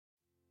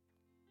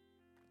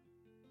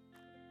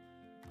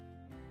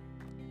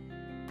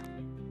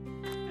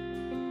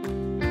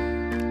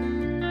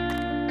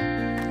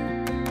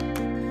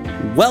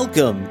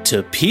Welcome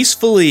to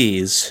Peaceful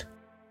Ease.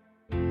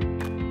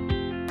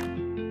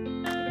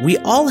 We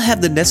all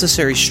have the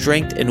necessary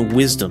strength and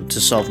wisdom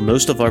to solve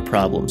most of our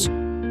problems.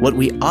 What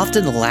we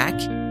often lack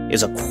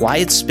is a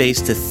quiet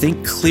space to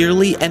think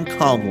clearly and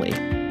calmly.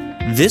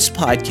 This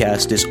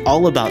podcast is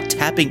all about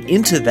tapping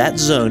into that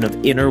zone of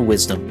inner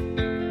wisdom.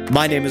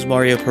 My name is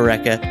Mario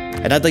Pareca,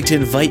 and I'd like to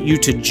invite you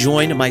to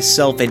join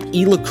myself and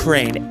Ela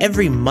Crane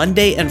every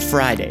Monday and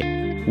Friday.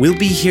 We'll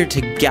be here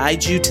to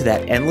guide you to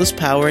that endless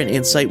power and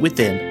insight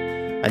within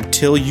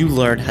until you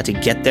learn how to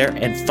get there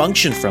and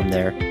function from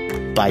there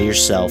by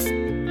yourself.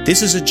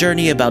 This is a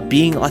journey about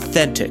being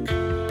authentic,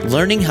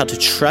 learning how to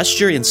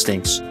trust your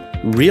instincts,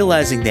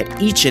 realizing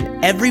that each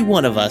and every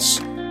one of us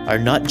are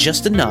not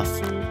just enough,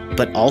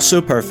 but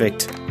also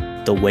perfect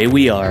the way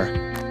we are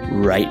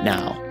right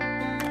now.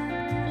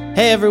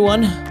 Hey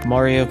everyone,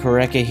 Mario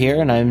Pareca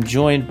here, and I'm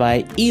joined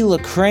by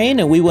Ela Crane,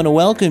 and we want to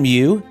welcome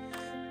you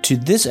to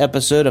this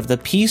episode of the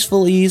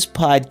Peaceful Ease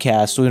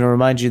podcast. We want to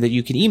remind you that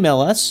you can email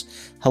us,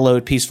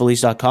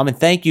 hello@peacefulease.com, and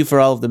thank you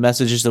for all of the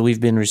messages that we've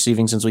been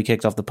receiving since we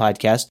kicked off the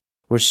podcast.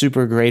 We're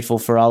super grateful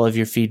for all of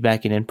your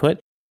feedback and input.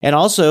 And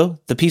also,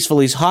 the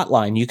Peaceful Ease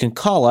hotline. You can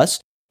call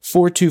us,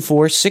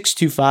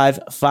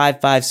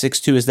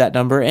 424-625-5562 is that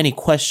number. Any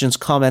questions,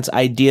 comments,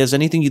 ideas,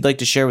 anything you'd like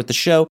to share with the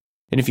show,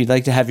 and if you'd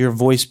like to have your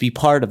voice be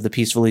part of the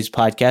Peaceful Ease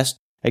podcast,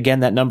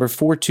 again, that number,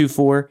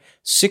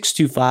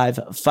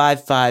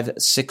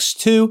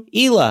 424-625-5562.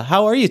 Ela,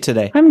 how are you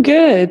today? I'm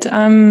good.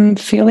 I'm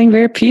feeling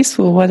very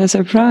peaceful. What a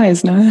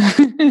surprise, no?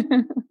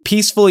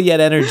 Peaceful yet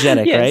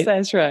energetic, yes, right? Yes,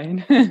 that's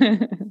right.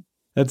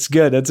 That's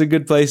good. That's a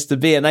good place to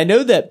be. And I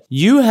know that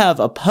you have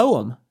a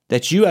poem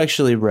that you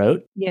actually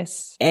wrote.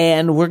 Yes.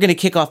 And we're going to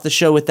kick off the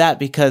show with that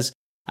because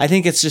I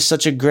think it's just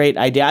such a great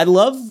idea. I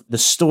love the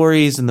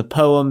stories and the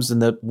poems and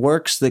the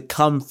works that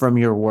come from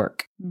your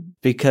work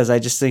because I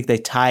just think they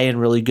tie in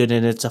really good,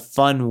 and it's a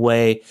fun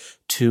way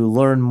to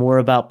learn more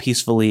about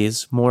Peaceful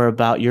Ease, more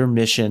about your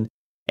mission,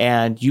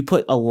 and you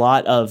put a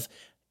lot of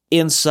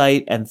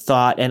insight and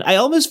thought, and I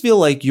almost feel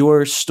like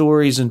your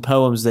stories and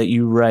poems that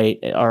you write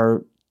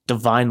are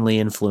divinely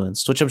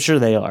influenced, which I'm sure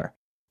they are,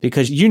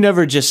 because you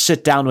never just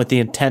sit down with the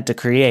intent to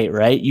create,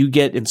 right? You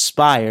get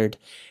inspired,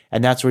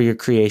 and that's where your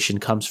creation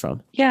comes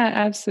from. Yeah,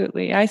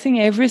 absolutely. I think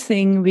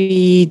everything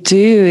we do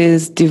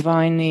is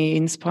divinely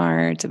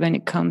inspired when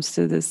it comes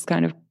to this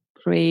kind of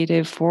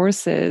creative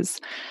forces.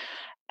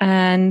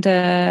 And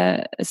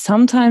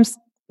sometimes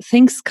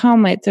things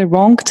come at the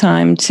wrong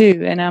time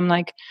too. And I'm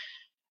like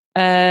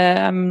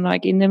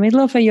in the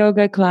middle of a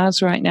yoga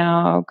class right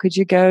now. Could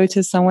you go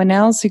to someone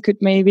else who could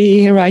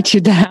maybe write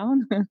you down?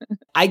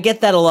 I get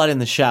that a lot in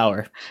the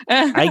shower.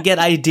 I get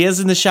ideas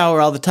in the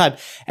shower all the time.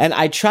 And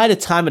I try to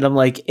time it. I'm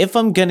like, if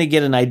I'm going to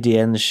get an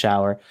idea in the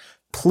shower,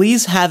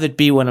 please have it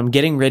be when I'm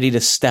getting ready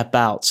to step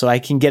out so I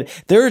can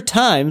there are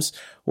times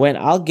when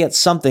I'll get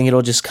something,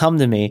 it'll just come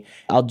to me.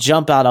 I'll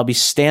jump out. I'll be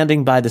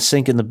standing by the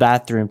sink in the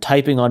bathroom,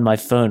 typing on my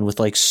phone with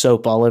like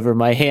soap all over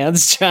my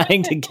hands,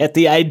 trying to get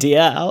the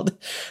idea out.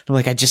 I'm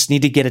like, I just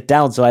need to get it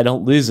down so I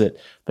don't lose it.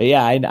 But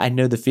yeah, I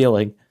know the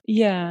feeling.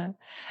 Yeah.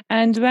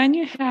 And when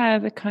you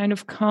have a kind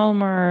of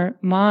calmer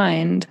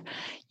mind,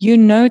 you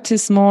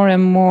notice more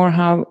and more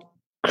how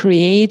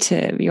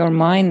creative your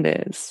mind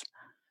is.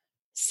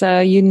 So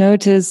you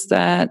notice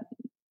that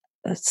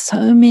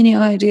so many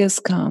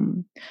ideas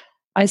come.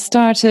 I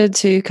started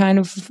to kind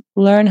of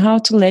learn how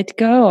to let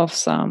go of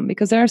some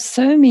because there are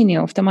so many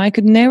of them. I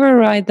could never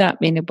write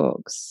that many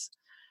books.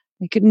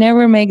 I could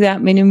never make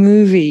that many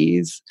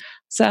movies.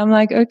 So I'm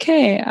like,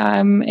 okay,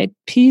 I'm at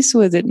peace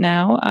with it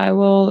now. I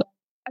will,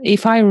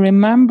 if I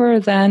remember,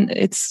 then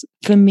it's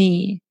for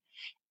me.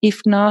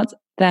 If not,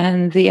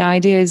 then the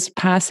idea is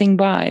passing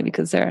by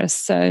because there are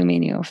so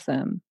many of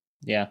them.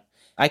 Yeah.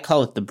 I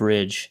call it the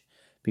bridge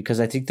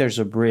because I think there's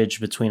a bridge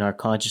between our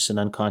conscious and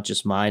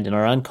unconscious mind, and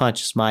our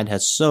unconscious mind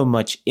has so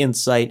much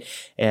insight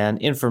and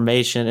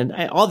information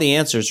and all the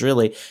answers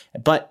really,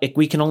 but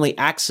we can only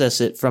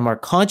access it from our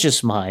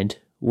conscious mind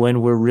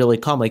when we're really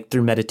calm, like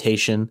through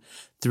meditation,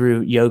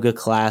 through yoga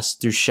class,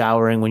 through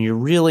showering. When you're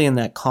really in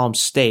that calm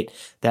state,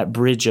 that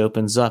bridge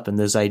opens up and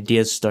those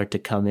ideas start to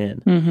come in.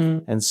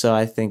 Mm-hmm. And so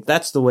I think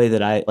that's the way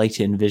that I like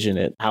to envision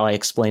it, how I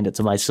explained it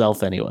to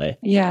myself anyway.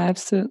 Yeah,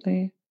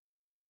 absolutely.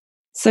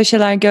 So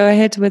shall I go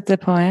ahead with the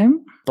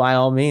poem? By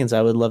all means,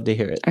 I would love to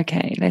hear it.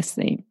 Okay, let's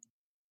see.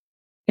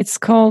 It's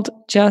called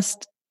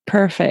Just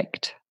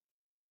Perfect.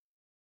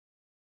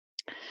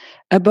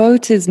 A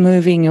boat is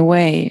moving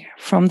away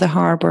from the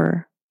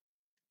harbor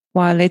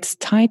while it's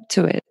tied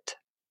to it,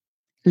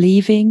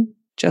 leaving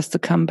just to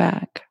come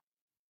back,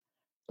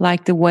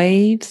 like the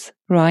waves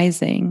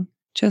rising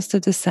just to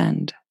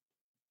descend.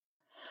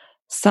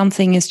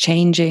 Something is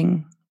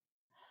changing.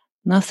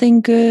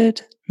 Nothing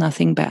good,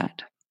 nothing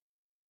bad.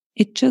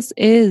 It just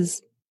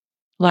is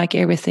like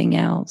everything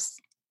else.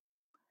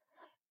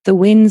 The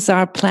winds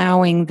are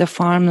plowing the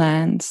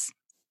farmlands,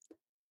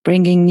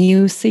 bringing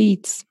new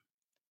seeds,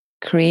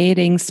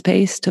 creating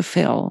space to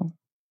fill,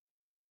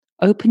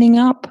 opening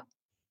up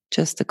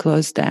just to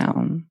close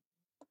down,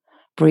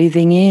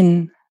 breathing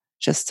in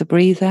just to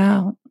breathe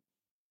out.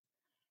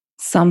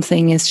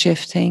 Something is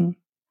shifting.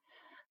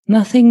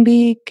 Nothing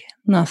big,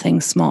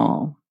 nothing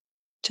small.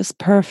 Just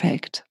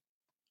perfect,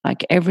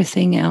 like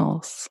everything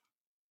else.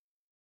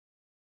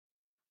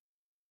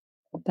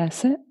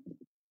 That's it.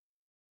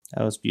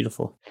 That was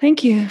beautiful.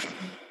 Thank you.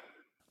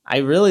 I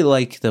really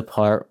like the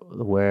part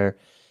where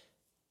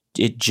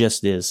it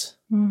just is.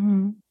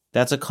 Mm-hmm.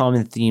 That's a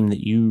common theme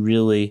that you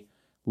really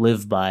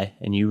live by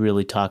and you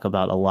really talk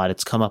about a lot.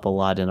 It's come up a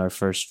lot in our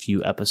first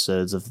few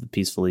episodes of the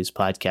Peaceful Ease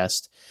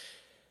podcast.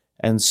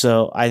 And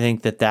so I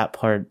think that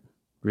part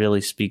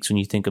really speaks when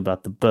you think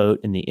about the boat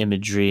and the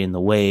imagery and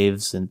the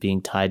waves and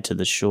being tied to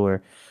the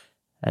shore.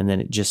 And then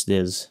it just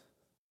is.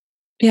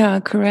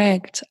 Yeah,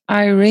 correct.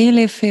 I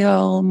really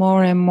feel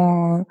more and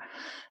more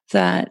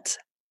that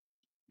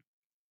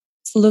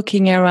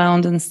looking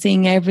around and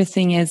seeing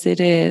everything as it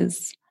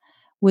is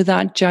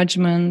without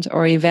judgment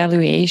or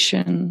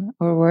evaluation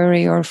or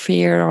worry or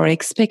fear or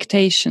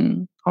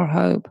expectation or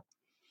hope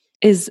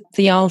is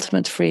the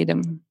ultimate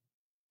freedom.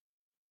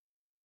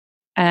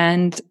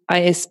 And I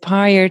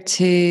aspire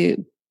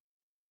to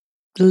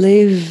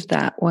live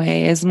that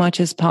way as much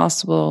as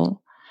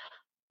possible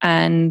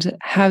and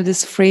have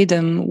this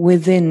freedom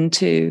within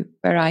too,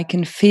 where I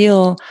can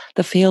feel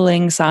the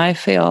feelings I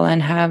feel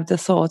and have the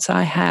thoughts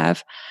I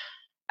have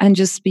and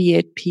just be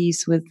at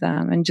peace with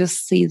them and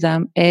just see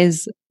them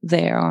as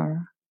they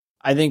are.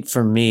 I think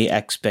for me,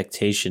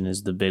 expectation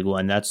is the big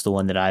one. That's the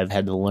one that I've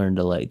had to learn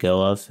to let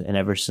go of. And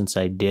ever since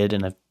I did,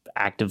 and I've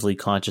actively,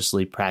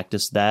 consciously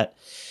practiced that,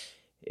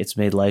 it's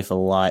made life a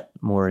lot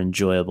more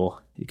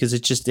enjoyable because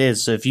it just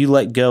is. So if you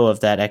let go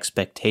of that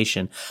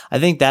expectation, I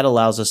think that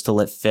allows us to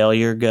let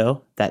failure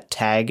go, that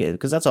tag,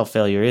 because that's all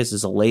failure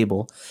is a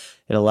label.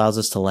 It allows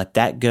us to let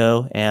that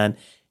go. And,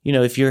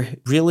 if you're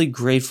really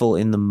grateful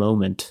in the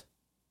moment,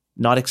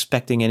 not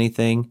expecting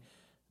anything,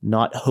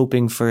 not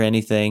hoping for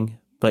anything,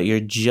 but you're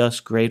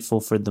just grateful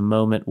for the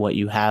moment, what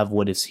you have,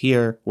 what is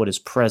here, what is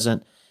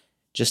present,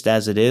 just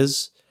as it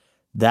is,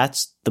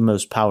 that's the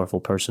most powerful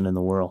person in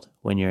the world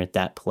when you're at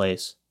that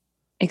place.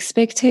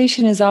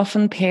 Expectation is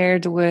often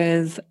paired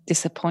with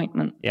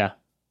disappointment. Yeah,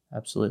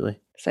 absolutely.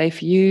 So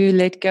if you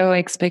let go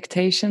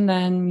expectation,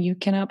 then you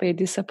cannot be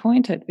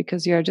disappointed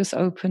because you're just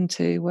open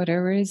to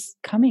whatever is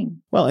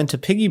coming. Well, and to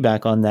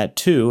piggyback on that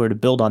too, or to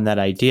build on that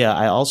idea,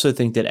 I also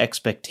think that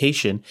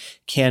expectation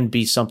can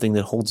be something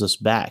that holds us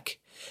back.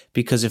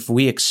 Because if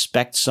we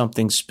expect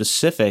something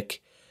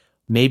specific,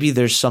 maybe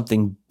there's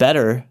something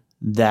better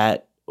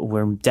that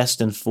we're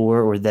destined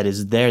for or that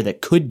is there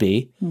that could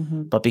be.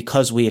 Mm-hmm. But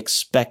because we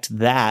expect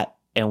that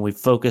and we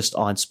focused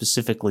on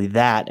specifically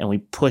that and we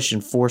push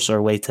and force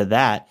our way to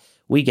that,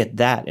 we get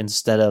that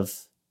instead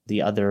of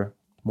the other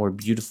more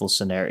beautiful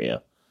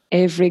scenario.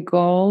 Every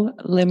goal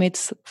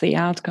limits the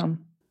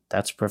outcome.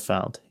 That's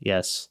profound.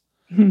 Yes.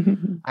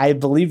 I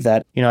believe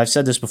that. I've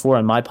said this before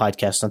on my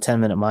podcast on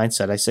 10-Minute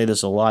Mindset. I say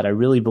this a lot. I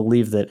really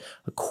believe that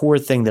a core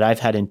thing that I've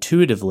had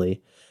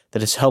intuitively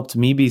that has helped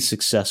me be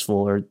successful,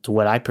 or to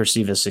what I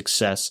perceive as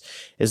success,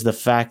 is the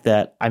fact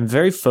that I'm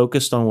very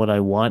focused on what I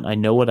want. I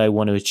know what I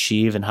want to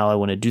achieve and how I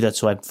want to do that.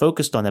 So I'm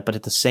focused on that. But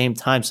at the same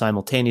time,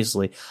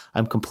 simultaneously,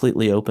 I'm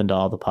completely open to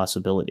all the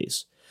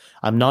possibilities.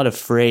 I'm not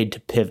afraid to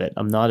pivot.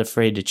 I'm not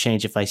afraid to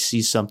change if I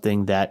see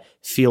something that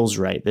feels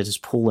right, that is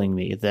pulling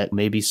me, that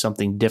may be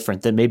something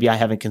different that maybe I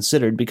haven't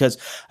considered, because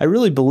I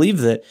really believe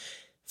that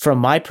from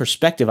my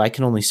perspective, I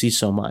can only see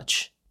so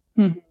much.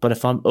 But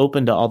if I'm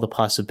open to all the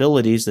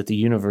possibilities that the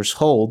universe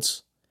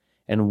holds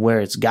and where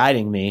it's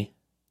guiding me,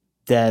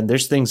 then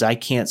there's things I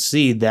can't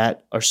see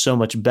that are so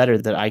much better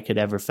than I could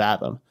ever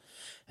fathom.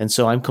 And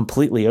so I'm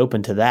completely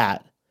open to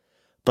that.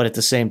 But at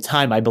the same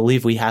time, I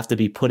believe we have to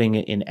be putting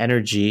it in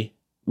energy.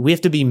 We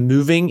have to be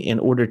moving in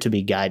order to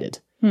be guided.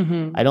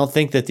 Mm-hmm. I don't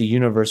think that the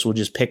universe will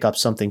just pick up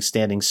something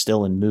standing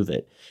still and move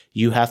it.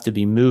 You have to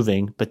be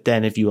moving, but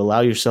then if you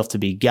allow yourself to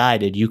be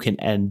guided, you can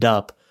end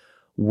up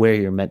where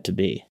you're meant to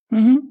be.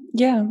 Mm-hmm.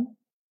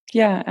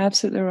 Yeah,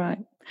 absolutely right.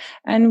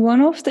 And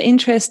one of the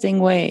interesting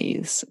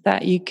ways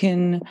that you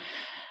can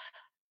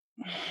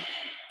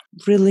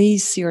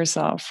release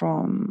yourself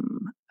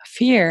from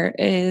fear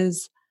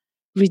is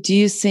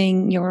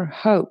reducing your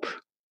hope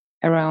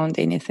around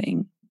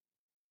anything.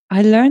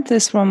 I learned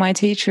this from my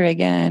teacher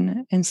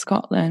again in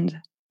Scotland,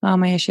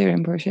 Lama Yeshe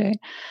Rinpoche.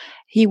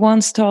 He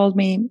once told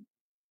me,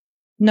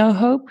 no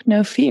hope,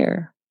 no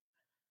fear.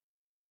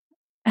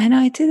 And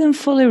I didn't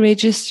fully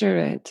register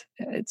it.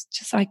 It's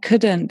just, I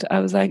couldn't.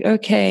 I was like,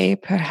 okay,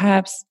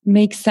 perhaps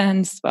makes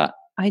sense, but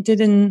I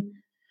didn't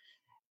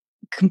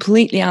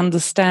completely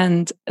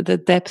understand the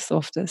depth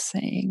of the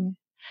saying.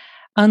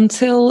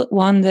 Until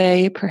one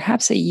day,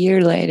 perhaps a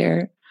year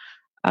later,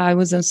 I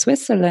was in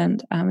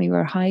Switzerland and we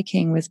were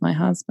hiking with my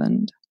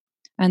husband.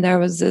 And there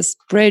was this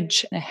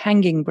bridge, a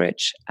hanging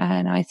bridge.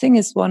 And I think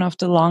it's one of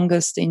the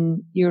longest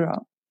in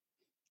Europe.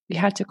 We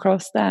had to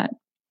cross that.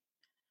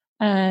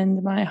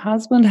 And my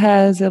husband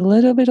has a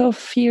little bit of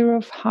fear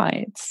of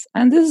heights.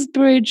 And this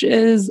bridge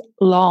is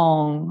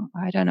long.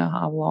 I don't know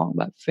how long,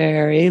 but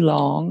very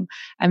long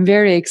and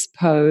very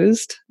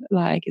exposed.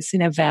 Like it's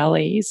in a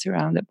valley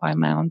surrounded by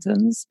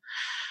mountains.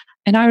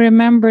 And I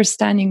remember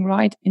standing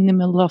right in the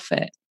middle of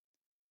it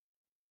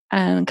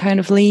and kind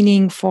of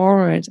leaning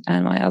forward.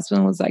 And my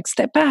husband was like,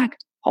 step back,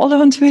 hold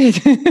on to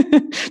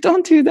it.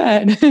 Don't do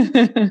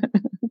that.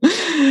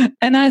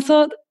 And I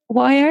thought,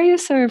 why are you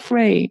so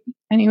afraid?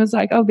 And he was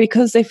like, oh,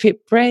 because if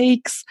it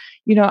breaks,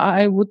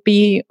 I would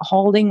be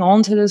holding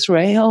on to this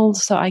rail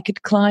so I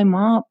could climb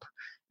up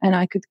and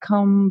I could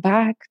come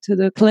back to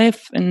the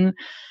cliff. And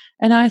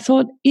I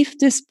thought, if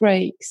this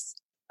breaks,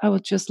 I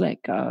would just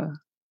let go.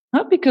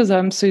 Not because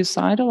I'm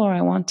suicidal or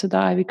I want to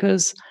die,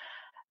 because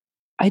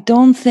I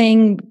don't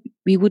think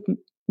we would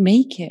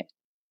make it.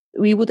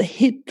 We would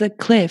hit the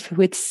cliff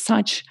with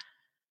such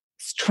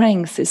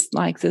strength. It's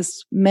like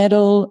this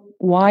metal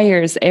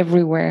wires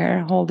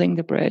everywhere holding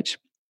the bridge,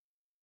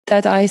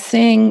 that I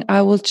think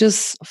I will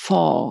just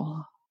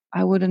fall.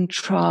 I wouldn't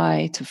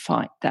try to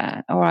fight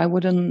that, or I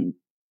wouldn't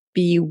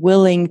be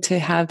willing to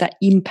have that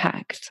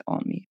impact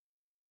on me.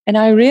 And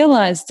I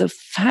realized the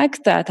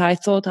fact that I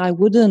thought I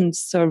wouldn't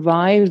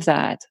survive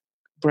that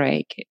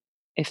break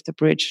if the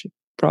bridge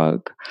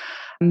broke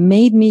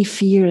made me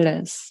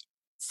fearless.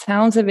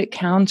 Sounds a bit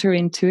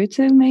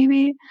counterintuitive,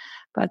 maybe,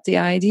 but the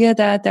idea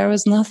that there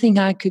was nothing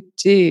I could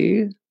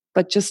do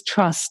but just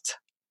trust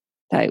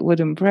that it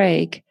wouldn't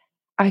break.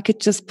 I could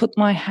just put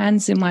my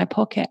hands in my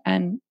pocket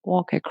and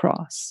walk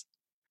across.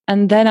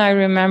 And then I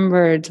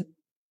remembered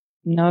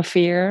no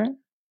fear,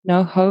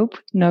 no hope,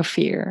 no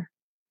fear.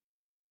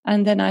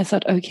 And then I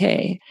thought,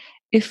 okay,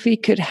 if we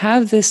could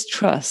have this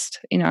trust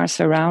in our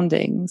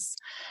surroundings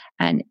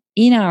and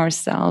in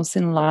ourselves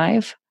in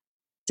life,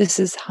 this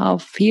is how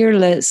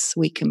fearless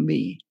we can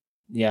be.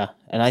 Yeah.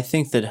 And I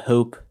think that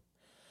hope,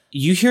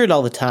 you hear it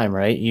all the time,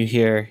 right? You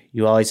hear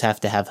you always have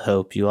to have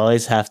hope. You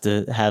always have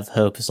to have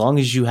hope as long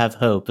as you have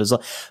hope.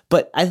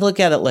 But I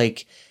look at it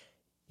like,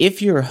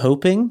 if you're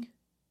hoping,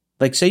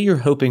 like say you're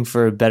hoping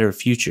for a better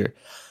future,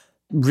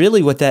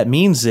 really what that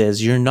means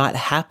is you're not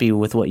happy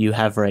with what you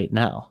have right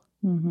now.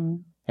 Mm-hmm.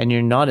 And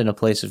you're not in a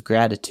place of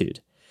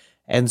gratitude.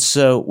 And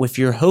so if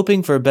you're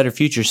hoping for a better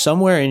future,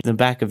 somewhere in the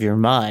back of your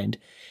mind,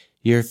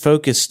 you're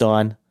focused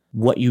on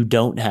what you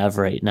don't have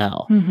right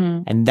now.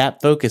 Mm-hmm. And that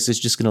focus is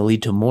just going to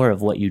lead to more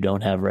of what you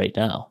don't have right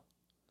now.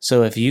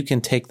 So if you can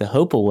take the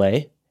hope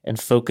away and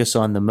focus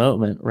on the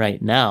moment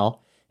right now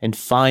and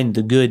find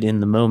the good in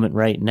the moment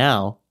right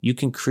now, you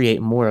can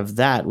create more of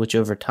that, which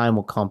over time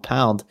will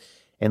compound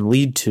and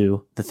lead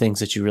to the things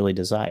that you really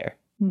desire.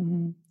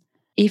 Mm-hmm.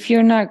 If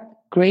you're not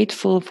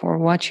grateful for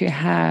what you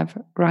have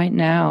right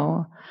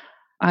now,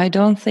 I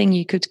don't think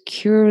you could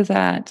cure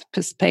that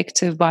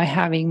perspective by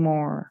having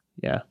more.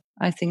 Yeah.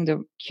 I think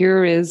the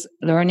cure is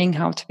learning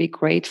how to be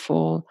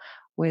grateful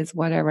with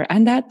whatever.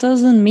 And that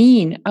doesn't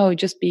mean, oh,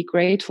 just be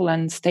grateful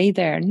and stay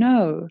there.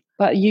 No,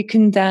 but you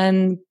can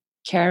then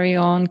carry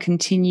on,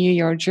 continue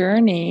your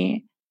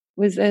journey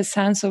with a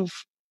sense of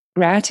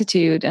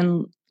gratitude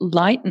and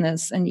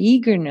lightness and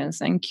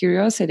eagerness and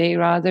curiosity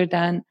rather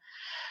than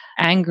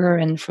anger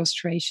and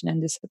frustration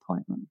and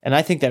disappointment. And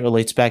I think that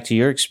relates back to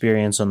your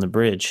experience on the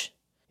bridge,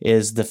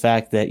 is the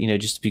fact that,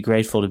 just to be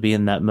grateful to be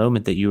in that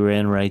moment that you were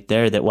in right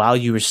there, that while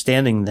you were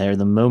standing there,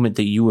 the moment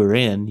that you were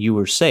in, you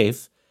were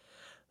safe.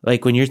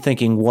 Like when you're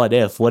thinking, what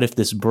if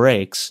this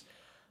breaks?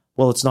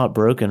 Well, it's not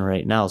broken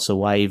right now. So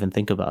why even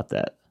think about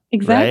that?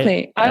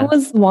 Exactly. Right? I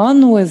was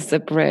one with the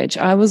bridge.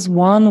 I was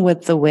one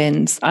with the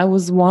winds. I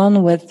was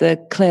one with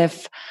the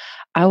cliff.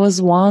 I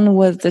was one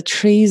with the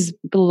trees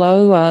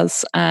below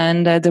us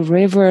and the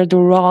river, the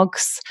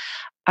rocks.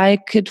 I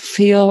could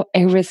feel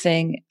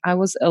everything. I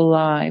was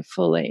alive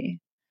fully.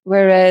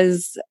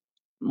 Whereas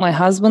my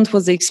husband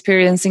was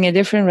experiencing a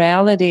different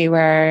reality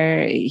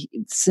where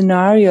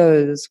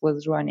scenarios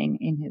was running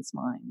in his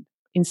mind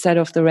instead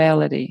of the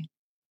reality.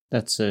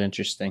 That's so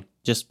interesting.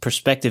 Just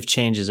perspective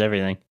changes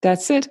everything.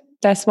 That's it.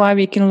 That's why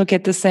we can look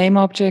at the same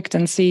object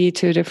and see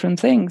two different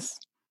things.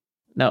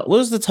 Now, what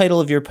was the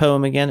title of your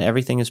poem again?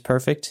 Everything is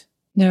Perfect?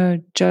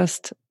 No,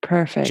 Just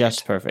Perfect.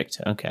 Just Perfect.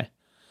 Okay.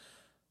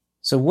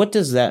 So what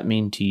does that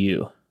mean to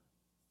you?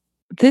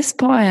 This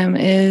poem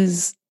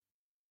is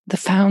the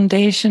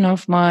foundation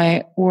of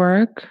my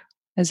work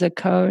as a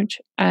coach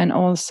and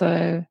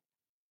also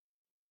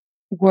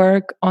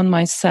work on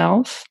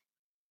myself.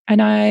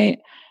 And I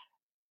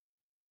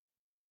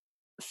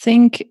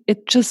think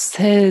it just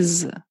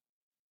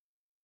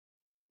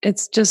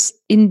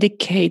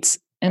indicates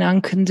an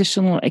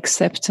unconditional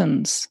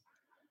acceptance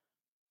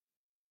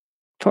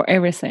for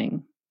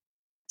everything.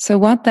 So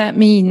what that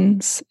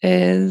means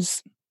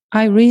is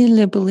I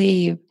really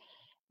believe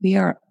we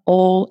are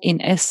all,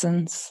 in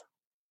essence,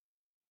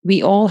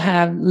 we all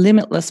have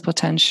limitless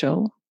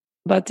potential,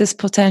 but this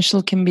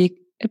potential can be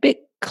a bit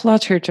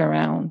cluttered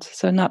around,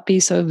 so not be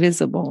so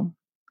visible.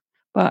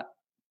 But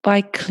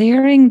by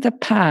clearing the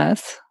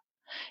path,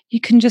 you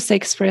can just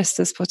express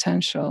this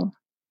potential.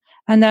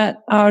 And that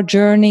our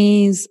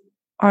journeys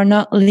are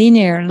not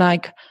linear,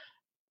 like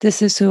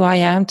this is who I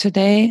am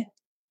today,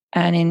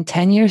 and in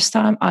 10 years'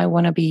 time, I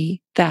want to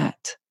be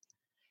that.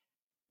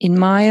 In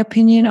my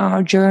opinion,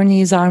 our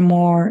journeys are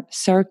more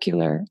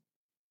circular,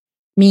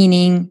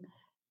 meaning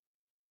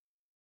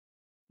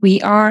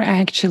we are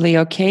actually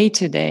okay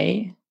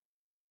today,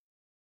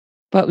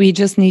 but we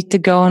just need to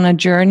go on a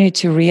journey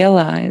to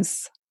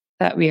realize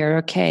that we are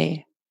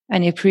okay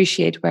and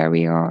appreciate where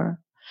we are.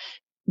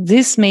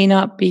 This may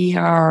not be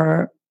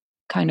our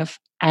kind of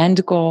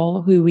end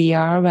goal, who we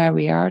are, where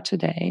we are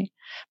today,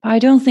 but I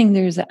don't think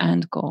there's an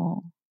end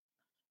goal.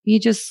 You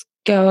just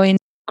go in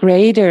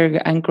greater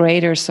and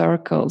greater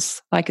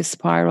circles, like a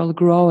spiral,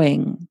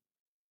 growing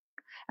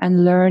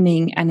and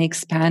learning and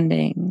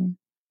expanding,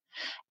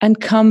 and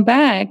come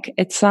back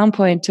at some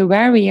point to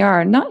where we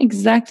are, not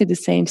exactly the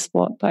same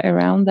spot, but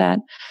around that,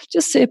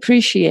 just to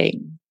appreciate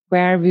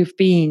where we've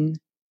been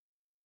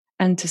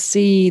and to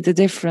see the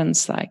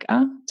difference, like,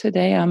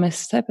 today I'm a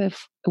step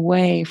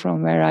away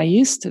from where I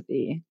used to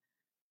be.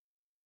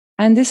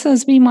 And this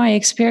has been my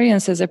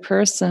experience as a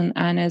person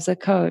and as a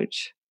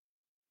coach,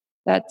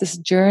 that this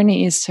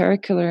journey is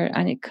circular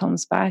and it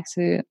comes back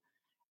to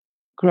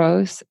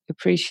growth,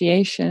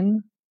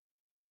 appreciation,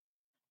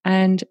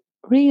 and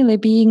really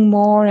being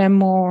more and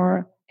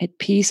more at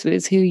peace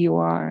with who you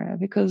are,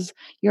 because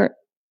your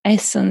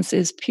essence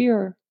is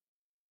pure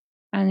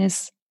and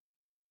is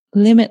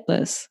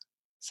limitless.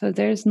 So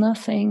there's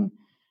nothing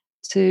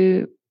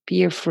to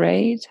be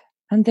afraid,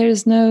 and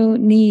there's no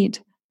need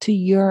to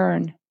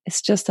yearn.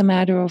 It's just a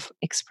matter of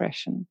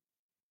expression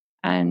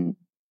and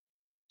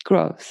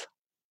growth.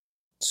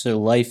 So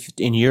life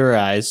in your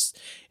eyes,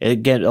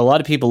 again, a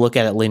lot of people look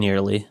at it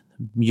linearly,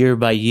 year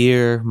by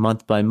year,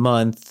 month by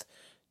month,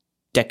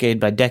 decade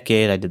by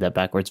decade. I did that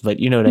backwards, but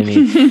you know what I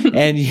mean.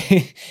 And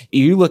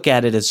you look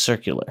at it as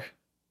circular,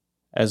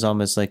 as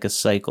almost like a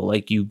cycle,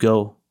 like you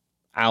go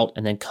out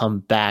and then come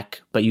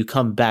back, but you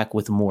come back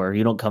with more.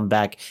 You don't come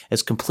back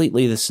as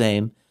completely the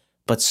same,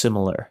 but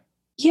similar.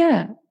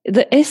 Yeah,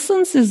 the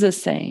essence is the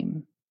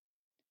same,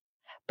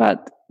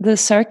 but the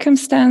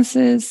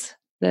circumstances,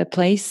 the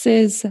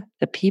places,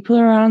 the people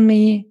around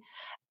me,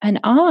 and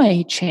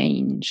I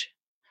change.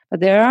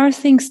 But there are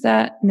things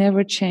that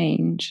never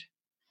change.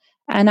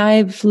 And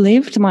I've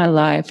lived my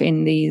life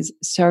in these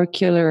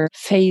circular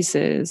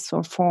phases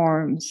or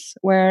forms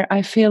where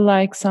I feel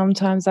like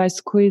sometimes I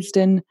squeezed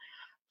in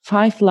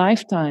 5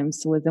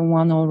 lifetimes within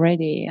one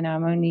already, and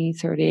I'm only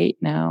 38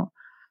 now.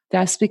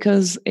 That's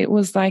because it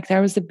was like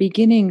there was a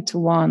beginning to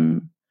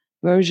one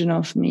version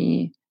of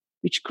me,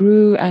 which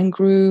grew and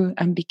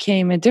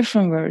became a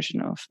different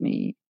version of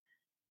me.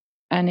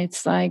 And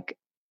it's like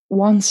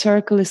one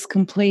circle is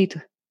complete,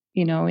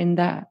 in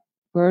that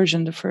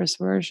version, the first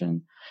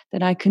version.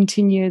 Then I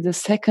continue the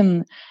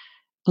second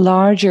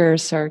larger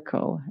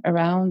circle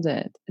around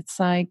it. It's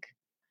like,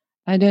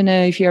 I don't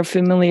know if you're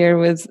familiar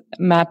with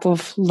map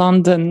of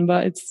London,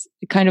 but it's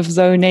kind of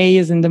zone A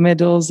is in the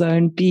middle,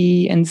 zone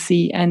B and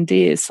C and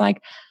D. It's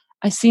like,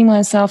 I see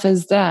myself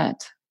as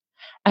that.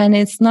 And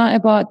it's not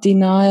about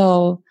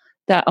denial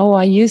that,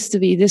 I used to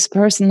be this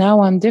person,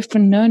 now I'm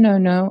different.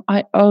 No.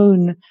 I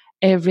own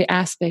every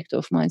aspect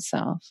of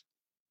myself.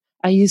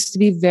 I used to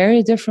be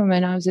very different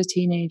when I was a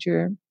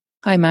teenager.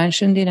 I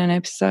mentioned in an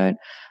episode,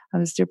 I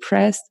was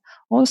depressed.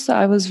 Also,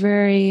 I was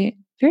very,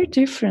 very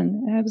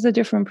different. I was a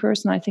different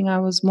person. I think I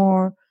was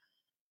more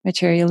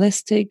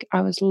materialistic.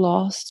 I was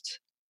lost.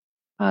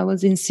 I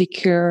was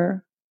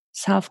insecure,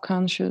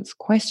 self-conscious,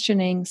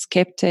 questioning,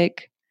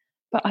 skeptic.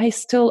 But I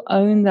still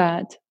own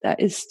that. That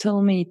is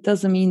still me. It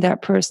doesn't mean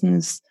that person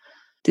is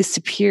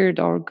disappeared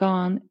or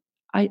gone.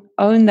 I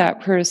own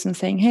that person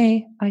saying,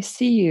 hey, I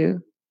see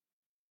you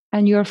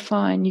and you're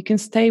fine. You can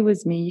stay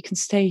with me. You can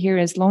stay here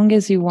as long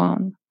as you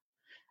want.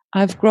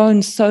 I've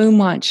grown so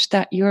much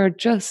that you're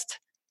just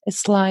a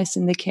slice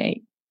in the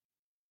cake.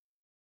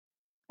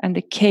 And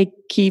the cake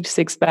keeps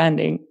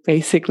expanding,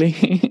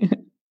 basically.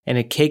 And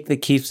a cake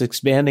that keeps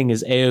expanding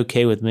is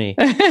A-okay with me.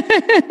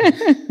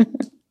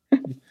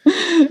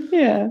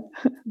 Yeah.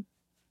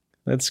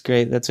 That's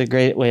great. That's a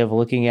great way of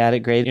looking at it.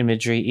 Great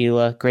imagery,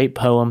 Ela. Great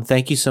poem.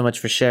 Thank you so much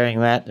for sharing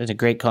that. It's a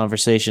great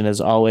conversation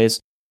as always.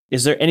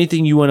 Is there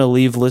anything you want to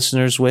leave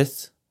listeners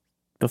with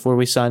before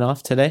we sign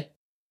off today?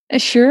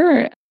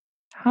 Sure.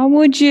 How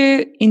would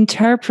you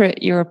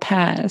interpret your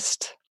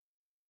past?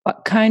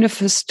 What kind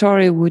of a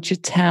story would you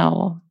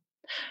tell?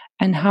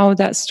 And how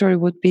that story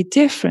would be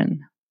different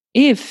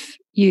if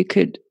you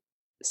could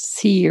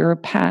see your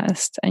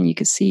past and you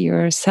could see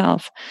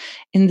yourself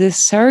in this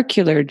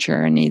circular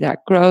journey that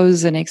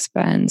grows and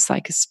expands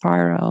like a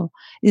spiral,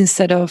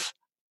 instead of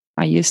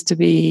I used to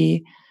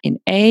be in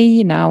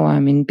A, now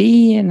I'm in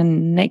B, and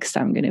then next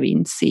I'm going to be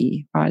in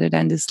C, rather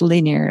than this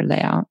linear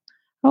layout.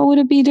 How would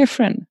it be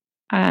different?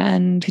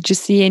 And could you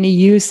see any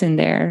use in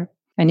there?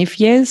 And if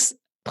yes,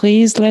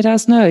 please let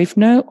us know. If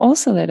no,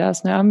 also let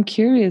us know. I'm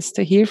curious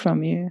to hear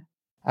from you.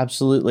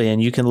 Absolutely.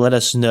 And you can let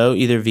us know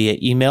either via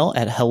email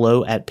at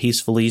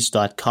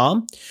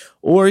hello@peacefulese.com,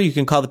 or you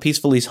can call the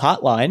Peaceful Ease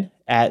hotline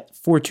at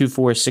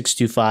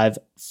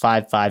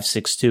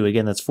 424-625-5562.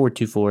 Again, that's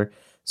 424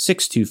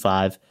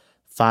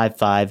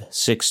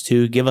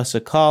 625-5562. Give us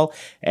a call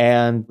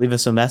and leave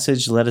us a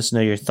message. Let us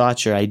know your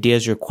thoughts, your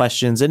ideas, your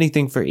questions,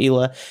 anything for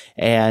Hila,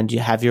 and you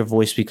have your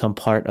voice become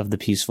part of the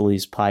Peaceful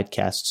Ease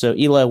podcast. So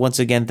Hila, once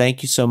again,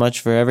 thank you so much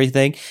for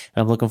everything.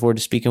 I'm looking forward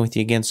to speaking with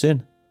you again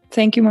soon.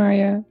 Thank you,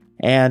 Mario.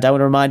 And I want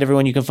to remind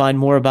everyone you can find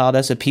more about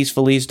us at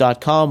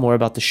peacefulease.com, more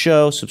about the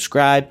show,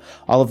 subscribe,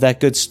 all of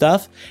that good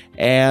stuff.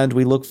 And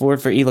we look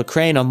forward for Hila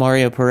Crane. I'm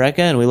Mario Pareca,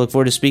 and we look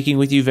forward to speaking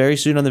with you very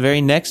soon on the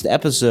very next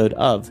episode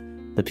of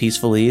the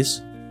Peaceful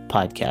Ease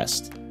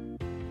podcast.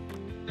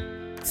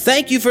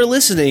 Thank you for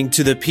listening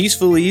to the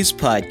Peaceful Ease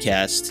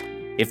podcast.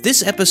 If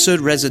this episode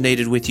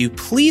resonated with you,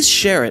 please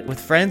share it with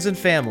friends and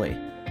family.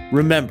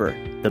 Remember,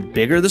 the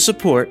bigger the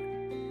support,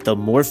 the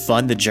more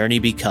fun the journey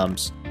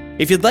becomes.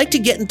 If you'd like to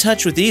get in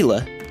touch with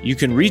Hila, you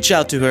can reach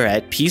out to her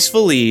at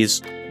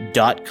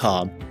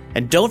peacefulease.com.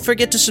 And don't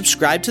forget to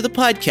subscribe to the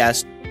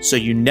podcast so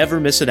you never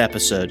miss an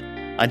episode.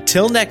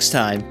 Until next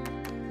time,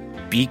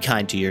 be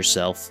kind to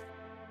yourself.